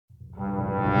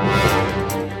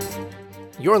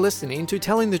You're listening to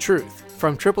Telling the Truth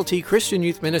from Triple T Christian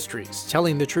Youth Ministries,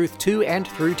 telling the truth to and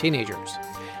through teenagers.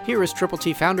 Here is Triple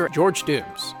T founder George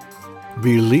Dooms.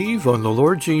 Believe on the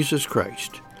Lord Jesus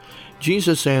Christ.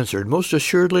 Jesus answered, "Most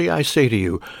assuredly I say to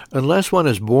you, unless one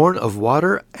is born of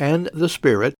water and the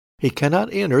Spirit, he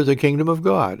cannot enter the kingdom of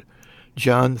God."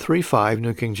 John 3:5,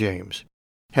 New King James.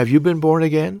 Have you been born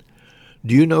again?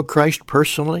 Do you know Christ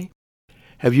personally?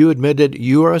 Have you admitted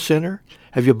you are a sinner?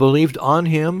 Have you believed on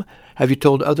Him? Have you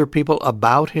told other people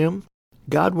about Him?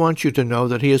 God wants you to know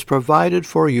that He has provided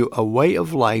for you a way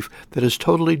of life that is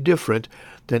totally different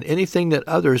than anything that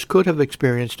others could have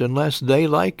experienced unless they,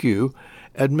 like you,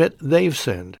 admit they've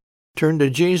sinned, turn to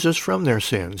Jesus from their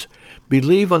sins,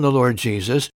 believe on the Lord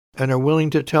Jesus, and are willing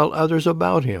to tell others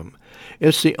about Him.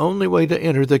 It's the only way to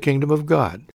enter the kingdom of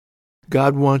God.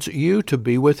 God wants you to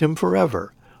be with Him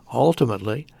forever,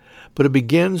 ultimately, but it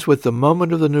begins with the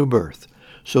moment of the new birth.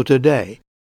 So today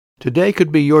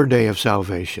could be your day of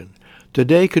salvation.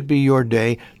 Today could be your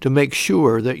day to make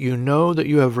sure that you know that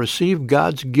you have received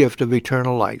God's gift of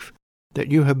eternal life,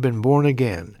 that you have been born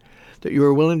again, that you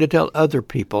are willing to tell other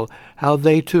people how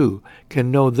they too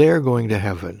can know they're going to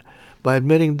heaven, by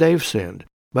admitting they've sinned,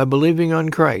 by believing on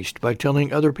Christ, by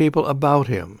telling other people about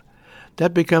Him.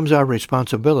 That becomes our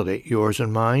responsibility, yours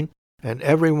and mine, and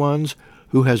everyone's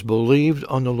who has believed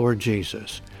on the Lord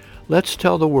Jesus. Let's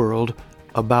tell the world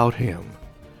about Him.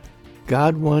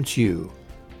 God wants you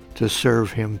to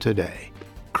serve Him today.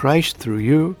 Christ through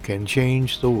you can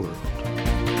change the world.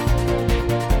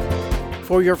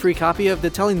 For your free copy of the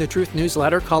Telling the Truth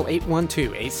newsletter, call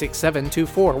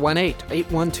 812-867-2418,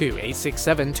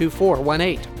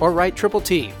 812-867-2418, or write Triple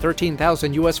T,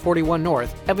 13,000 U.S. 41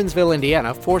 North, Evansville,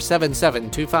 Indiana,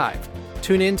 47725.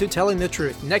 Tune in to Telling the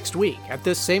Truth next week at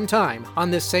this same time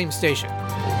on this same station.